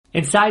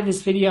Inside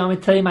this video, I'm going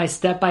to tell you my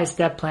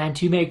step-by-step plan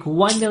to make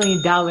 $1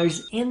 million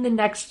in the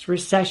next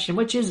recession,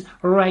 which is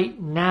right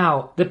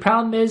now. The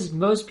problem is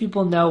most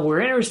people know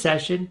we're in a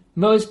recession.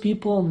 Most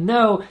people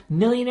know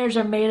millionaires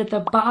are made at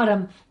the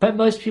bottom, but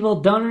most people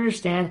don't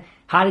understand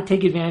how to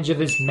take advantage of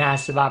this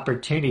massive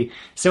opportunity.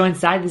 So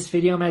inside this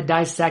video, I'm going to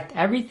dissect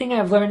everything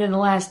I've learned in the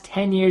last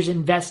 10 years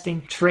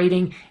investing,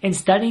 trading, and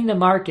studying the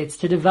markets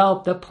to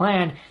develop the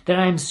plan that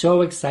I'm so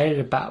excited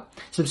about.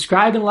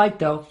 Subscribe and like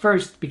though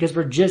first, because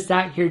we're just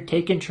out here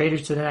taking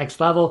traders to the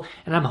next level,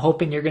 and I'm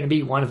hoping you're going to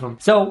be one of them.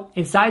 So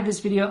inside this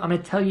video, I'm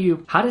going to tell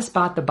you how to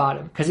spot the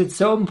bottom, because it's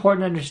so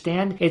important to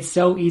understand. It's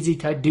so easy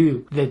to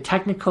do. The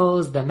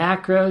technicals, the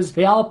macros,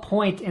 they all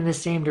point in the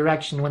same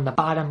direction when the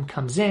bottom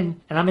comes in,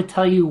 and I'm going to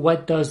tell you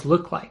what those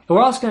look like. We're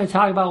also going to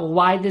talk about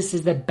why this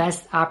is the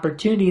best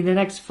opportunity in the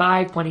next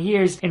 5-20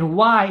 years and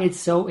why it's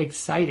so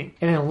exciting.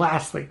 And then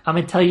lastly, I'm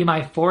going to tell you my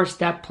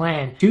 4-step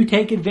plan to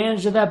take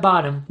advantage of that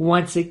bottom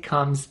once it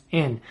comes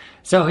in.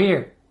 So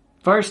here,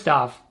 first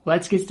off,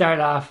 let's get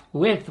started off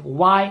with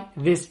why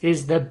this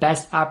is the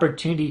best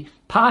opportunity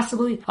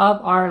possibly of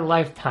our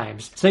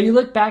lifetimes. So you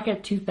look back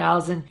at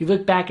 2000, you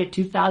look back at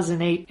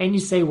 2008, and you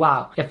say,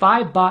 wow, if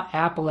I bought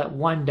Apple at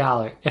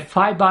 $1, if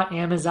I bought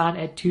Amazon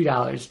at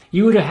 $2,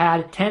 you would have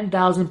had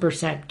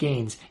 10,000%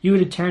 gains. You would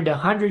have turned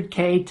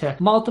 100K to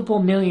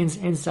multiple millions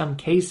in some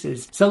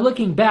cases. So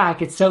looking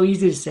back, it's so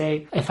easy to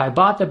say, if I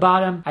bought the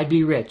bottom, I'd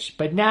be rich.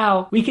 But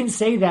now we can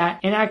say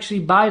that and actually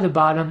buy the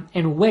bottom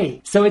and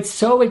wait. So it's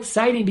so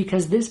exciting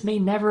because this may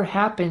never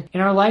happen in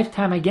our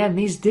lifetime again.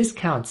 These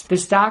discounts, the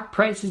stock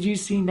prices you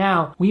see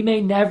now, we may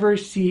never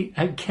see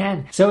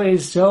again. So it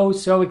is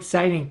so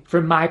exciting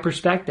from my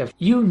perspective.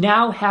 You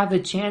now have the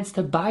chance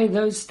to buy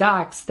those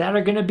stocks that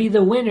are going to be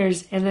the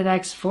winners in the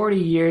next 40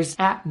 years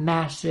at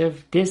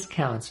massive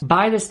discounts.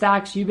 Buy the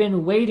stocks you've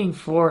been waiting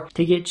for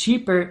to get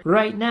cheaper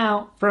right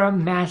now for a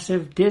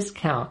massive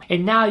discount.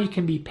 And now you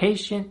can be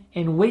patient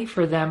and wait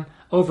for them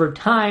over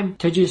time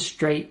to just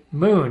straight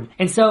moon.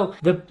 And so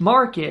the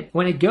market,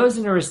 when it goes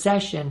into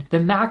recession, the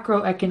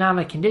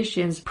macroeconomic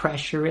conditions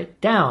pressure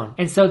it down.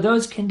 And so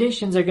those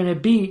conditions are going to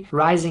be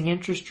rising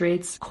interest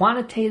rates,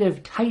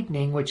 quantitative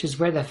tightening, which is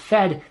where the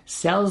Fed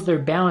sells their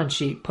balance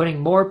sheet,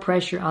 putting more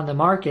pressure on the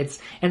markets.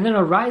 And then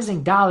a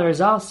rising dollar is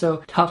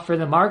also tough for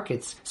the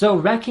markets. So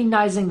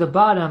recognizing the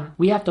bottom,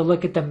 we have to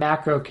look at the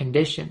macro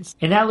conditions.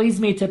 And that leads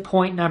me to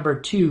point number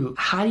 2.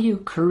 How do you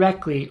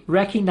correctly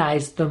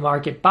recognize the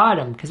market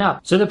bottom?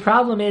 So the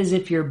problem is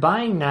if you're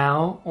buying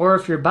now, or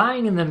if you're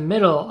buying in the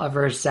middle of a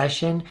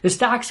recession, the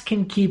stocks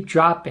can keep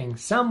dropping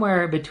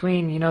somewhere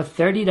between,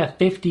 30 to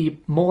 50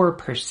 more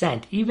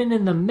percent. Even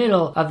in the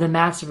middle of the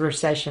massive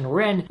recession we're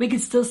in, we could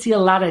still see a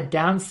lot of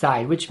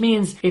downside, which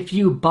means if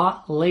you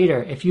bought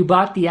later, if you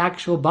bought the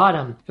actual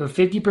bottom, a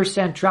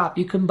 50% drop,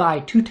 you can buy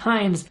 2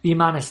 times the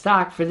amount of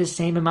stock for the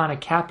same amount of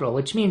capital,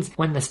 which means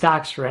when the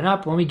stocks run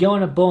up, when we go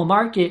in a bull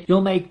market,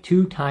 you'll make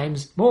 2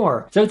 times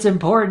more. So it's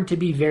important to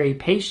be very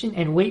patient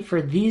and wait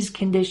for these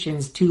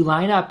conditions to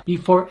line up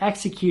before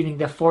executing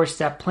the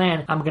 4-step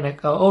plan I'm going to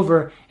go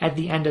over at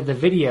the end of the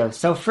video.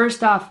 So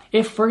first off,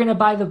 if we're going to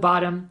buy the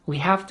bottom, we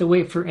have to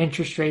wait for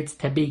interest rates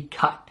to be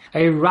cut.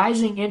 A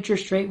rising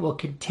interest rate will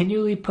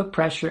continually put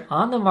pressure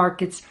on the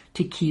markets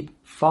to keep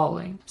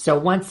falling. So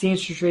once the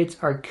interest rates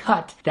are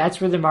cut,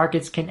 that's where the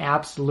markets can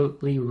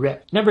absolutely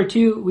rip. Number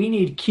 2, we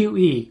need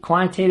QE,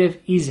 quantitative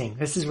easing.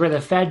 This is where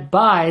the Fed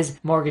buys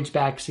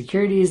mortgage-backed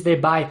securities. They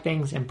buy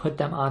things and put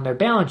them on their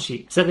balance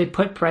sheet. So they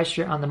put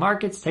pressure on the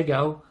markets to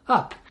go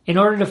up. In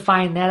order to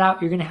find that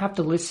out, you're going to have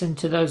to listen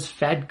to those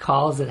Fed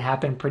calls that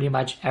happen pretty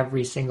much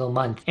every single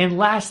month. And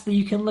lastly,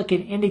 you can look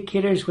at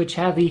indicators which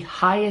have the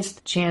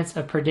highest chance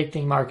of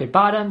predicting market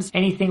bottoms.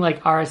 Anything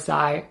like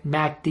RSI,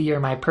 MACD,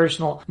 or my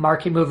personal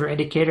market mover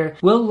indicator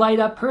will light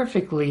up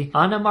perfectly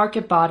on a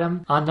market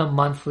bottom on the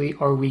monthly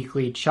or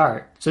weekly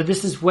chart. So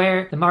this is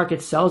where the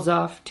market sells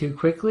off too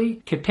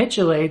quickly,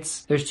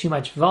 capitulates, there's too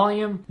much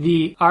volume,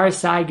 the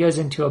RSI goes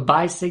into a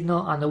buy signal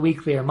on the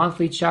weekly or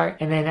monthly chart,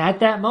 and then at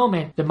that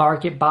moment, the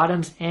market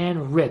bottoms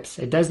and rips.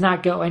 It does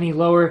not go any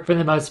lower for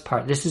the most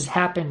part. This has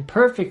happened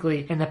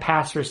perfectly in the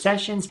past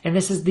recessions, and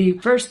this is the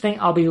first thing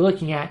I'll be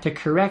looking at to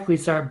correctly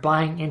start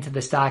buying into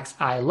the stocks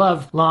I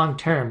love long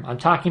term. I'm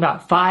talking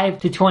about 5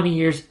 to 20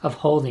 years of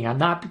holding. I'm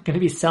not going to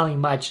be selling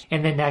much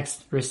in the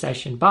next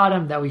recession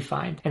bottom that we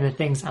find and the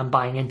things I'm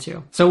buying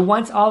into. So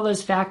once all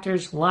those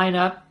factors line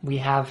up, we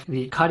have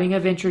the cutting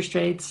of interest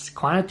rates,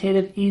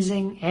 quantitative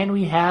easing, and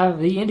we have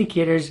the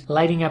indicators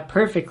lighting up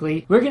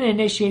perfectly. We're going to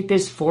initiate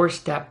this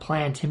 4-step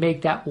plan to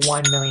make that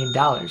 $1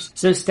 million.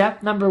 So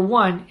step number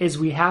 1 is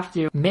we have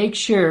to make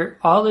sure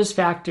all those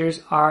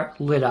factors are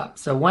lit up.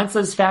 So once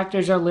those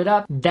factors are lit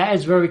up, that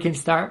is where we can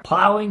start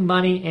plowing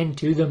money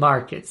into the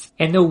markets.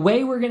 And the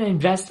way we're going to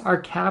invest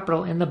our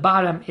capital in the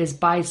bottom is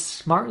by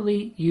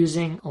smartly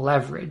using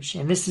leverage.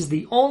 And this is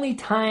the only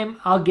time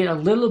I'll get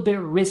a little bit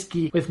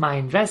risky with my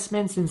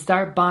investments and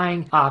start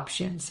buying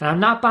options. And I'm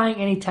not buying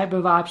any type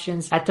of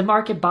options. At the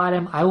market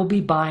bottom, I will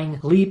be buying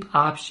leap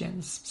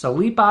options. So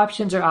leap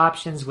options are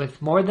options with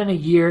more than a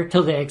year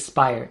till they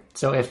expire.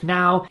 So if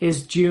now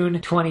is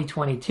June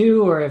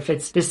 2022, or if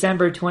it's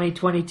December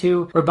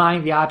 2022, we're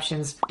buying the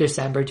options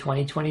December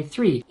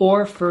 2023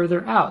 or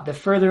further out. The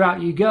further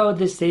out you go,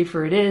 the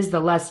safer it is, the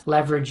less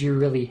leverage you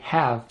really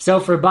have. So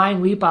for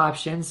buying LEAP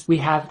options, we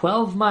have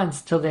 12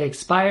 months till they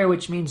expire,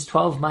 which means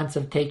 12 months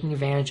of taking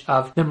advantage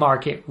of the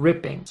market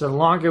ripping. So the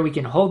longer we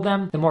can hold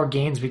them, the more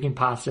gains we can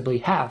possibly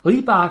have.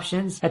 LEAP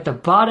options at the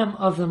bottom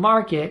of the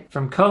market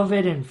from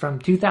COVID and from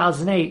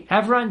 2008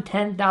 have run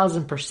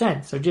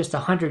 10,000%. So just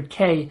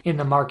 100K in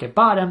the market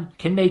bottom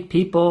can make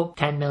people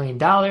 $10 million,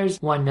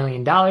 $1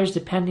 million,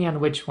 depending on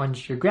which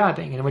ones you're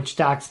grabbing and which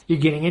stocks you're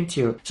getting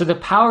into. So the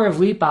power of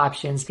LEAP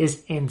options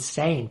is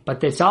insane,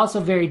 but it's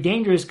also very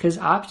dangerous because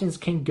options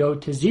can go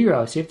to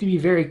zero. So you have to be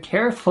very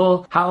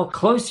careful how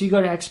close you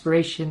go to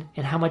expiration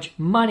and how much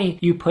money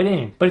you put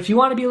in. But if you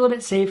want to be a little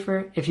bit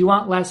safer, if you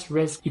want less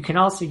risk, you can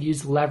also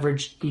use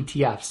leveraged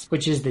ETFs,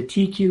 which is the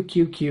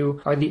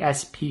TQQQ or the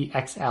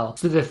SPXL.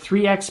 So the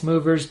 3X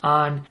movers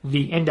on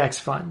the index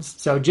funds.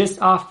 So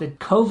just off the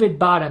COVID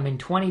bottom in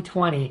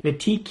 2020, the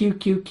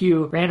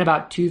TQQQ ran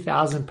about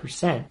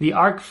 2,000%. The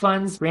ARK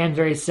funds ran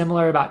very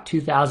similar, about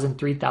 2,000,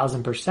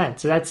 3,000%.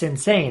 So that's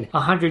insane.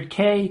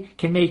 100K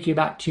can make you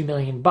about $2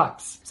 million.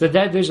 So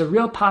that there's a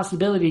real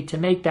possibility to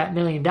make that $1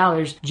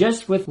 million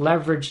just with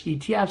leveraged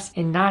ETFs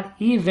and not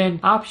even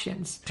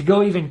options. To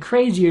go even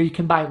crazier, you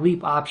can buy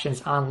LEAP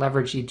options on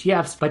leveraged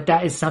ETFs, but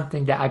that is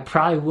something that I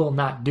probably will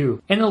not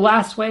do. And the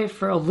last way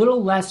for a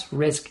little less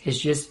risk is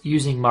just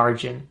using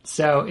margin.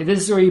 So this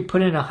is where you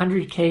put in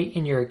 100K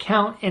in your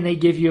account and they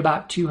give you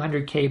about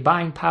 200K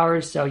buying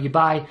power. So you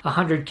buy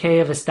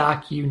 100K of a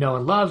stock you know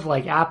and love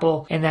like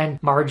Apple and then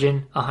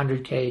margin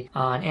 100K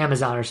on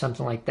Amazon or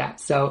something like that.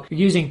 So you're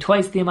using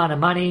twice the amount of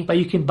money, but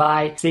you can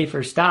buy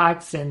safer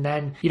stocks and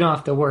then you don't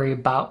have to worry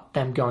about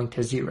them going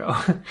to zero.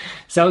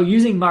 So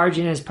using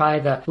margin is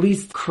probably the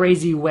least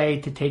crazy way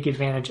to take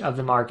advantage of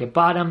the market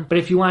bottom. But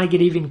if you want to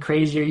get even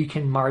crazier, you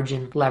can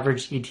margin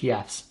leveraged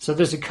ETFs. So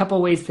there's a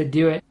couple ways to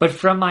do it, but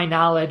from my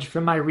knowledge,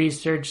 from my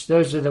research,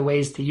 those are the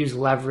ways to use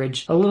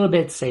leverage a little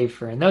bit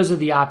safer. And those are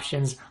the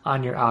options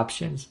on your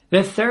options.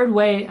 The third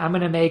way I'm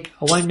going to make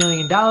 $1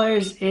 million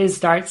is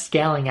start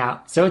scaling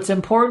out. So it's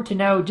important to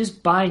know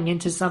just buying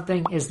into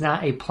something is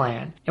not a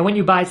plan. And when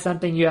you buy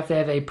something, you have to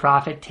have a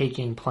profit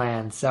taking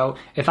plan. So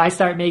if I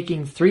start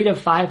making 300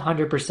 to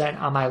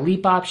 500% on my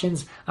LEAP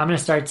options, I'm going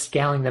to start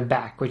scaling them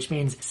back, which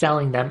means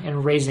selling them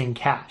and raising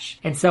cash.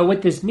 And so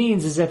what this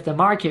means is if the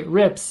market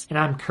rips and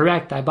I'm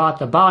correct, I bought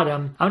the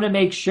bottom, I'm going to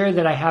make sure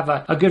that I have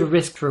a good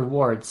risk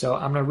reward. So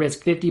I'm going to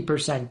risk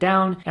 50%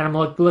 down and I'm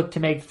going to look to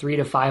make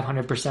 300 to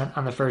 500%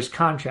 on the first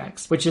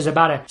contracts, which is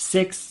about a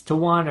 6 to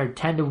 1 or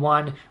 10 to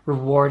 1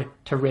 reward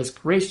to risk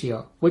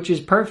ratio, which is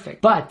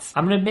perfect. But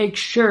I'm going to make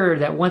sure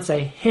that once I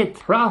hit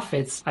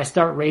profits, I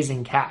start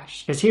raising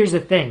cash. Because here's the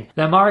thing,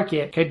 the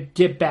market could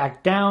dip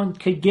back down,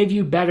 could give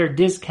you better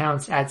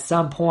discounts at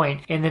some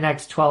point in the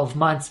next 12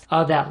 months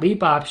of that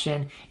LEAP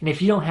option. And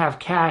if you don't have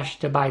cash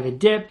to buy the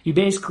dip, you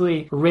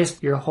basically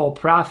risk your whole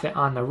profit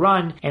on the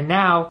run. And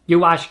now you're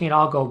watching it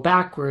all go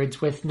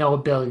backwards with no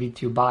ability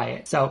to buy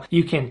it. So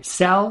you can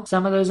sell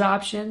some of those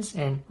options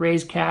and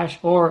raise cash,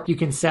 or you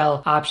can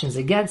sell options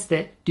against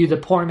it, do the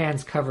poor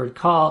man's covered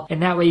call,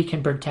 and that way you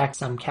can protect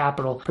some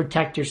capital,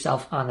 protect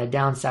yourself on the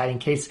downside in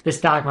case the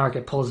stock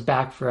market pulls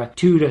back for a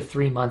 2 to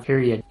 3 month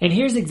period. And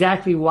here's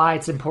exactly why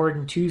it's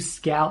important to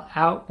scale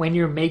out when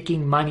you're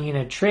making money in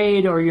a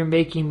trade or you're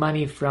making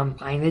money from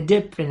buying the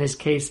dip, in this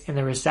case in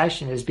the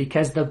recession, is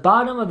because the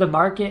bottom of the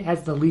market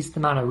has the least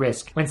amount of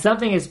risk. When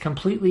something is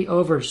completely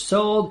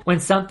oversold, when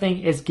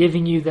something is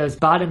giving you those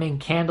bottoming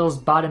candles,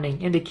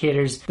 bottoming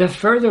indicators, the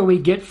further we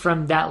get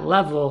from that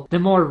level, the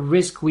more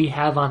risk we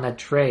have on the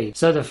trade.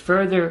 So the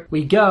further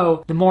we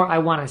go, the more I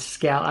want to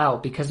scale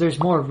out because there's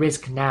more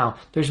risk now.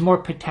 There's more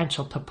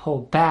potential to pull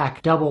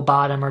back, double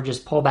bottom, or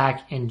just pull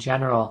back in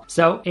general.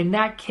 So in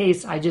that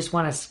case, I just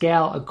want to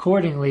scale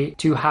accordingly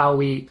to how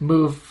we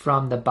move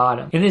from the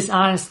bottom. And this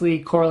honestly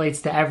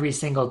correlates to every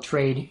single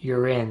trade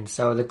you're in.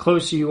 So the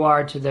closer you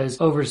are to those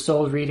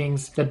oversold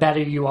readings, the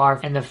better you are.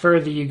 And the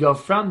further you go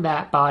from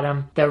that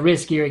bottom, the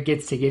riskier it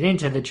gets to get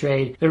into the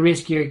trade, the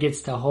riskier it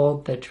gets to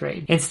hold the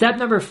trade. And step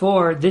number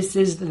 4, this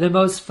is the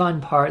most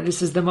fun part.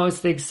 This is the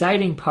most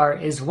exciting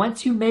part, is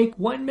once you make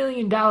 $1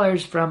 million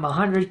from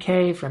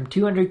 100K, from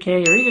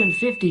 200K, or even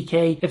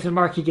 50K, if the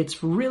market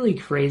gets really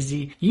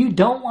crazy, you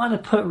don't want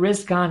to put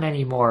risk on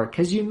anymore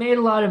because you made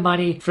a lot of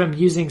money from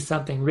using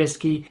something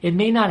risky. It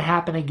may not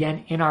happen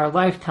again in our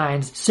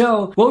lifetimes.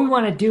 So what we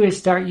want to do is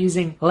start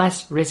using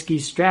less risky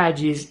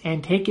strategies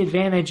and take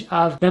advantage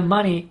of the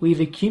money we've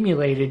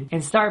accumulated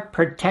and start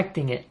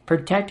protecting it.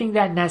 Protecting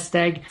that nest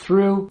egg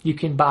through, you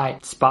can buy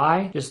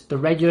SPY, just the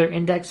regular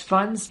index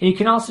funds, and you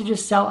can also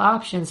just sell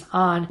options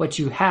on what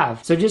you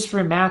have. So just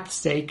for math's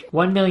sake,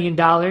 $1 million,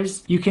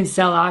 you can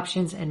sell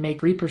options and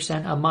make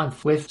 3% a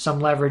month with some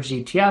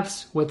leveraged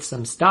ETFs, with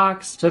some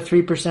stocks. So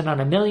 3% on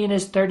 $1 million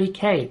is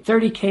 30K.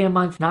 30K a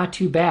month, not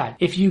too bad.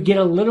 If you get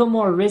a little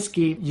more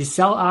risky, you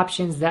sell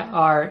options that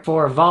are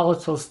for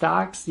volatile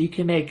stocks, you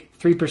can make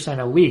 3%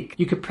 a week.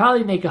 You could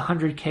probably make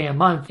 100K a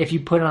month if you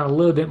put on a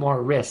little bit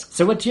more risk.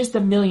 So with just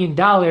 $1 million,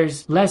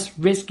 less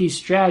risky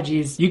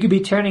strategies, you could be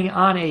turning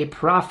on a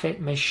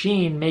profit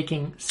machine,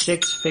 making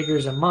 6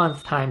 figures a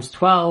month times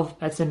 12.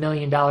 That's $1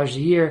 million a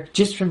year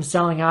just from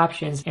selling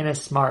options in a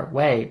smart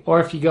way. Or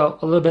if you go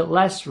a little bit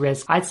less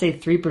risk, I'd say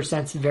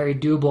 3% is very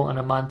doable in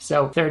a month.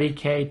 So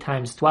 30K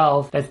times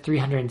 12, that's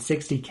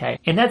 360K.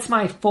 And that's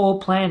my full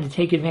plan to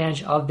take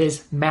advantage of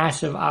this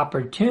massive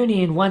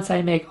opportunity. And once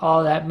I make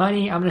all that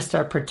money, I'm going to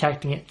start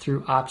protecting it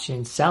through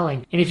option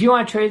selling. And if you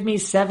want to trade with me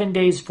 7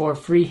 days for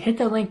free, hit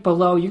the link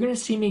below. You're going to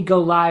see me go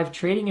live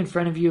trading in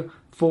front of you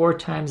 4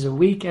 times a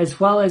week, as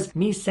well as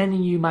me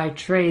sending you my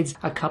trades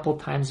a couple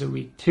times a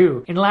week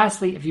too. And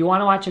lastly, if you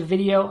want to watch a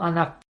video on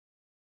the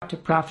to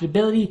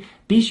profitability,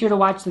 be sure to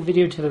watch the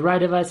video to the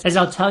right of us, as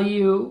I'll tell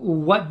you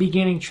what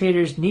beginning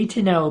traders need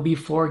to know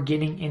before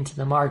getting into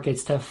the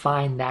markets to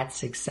find that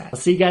success. I'll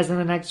see you guys in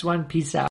the next one. Peace out.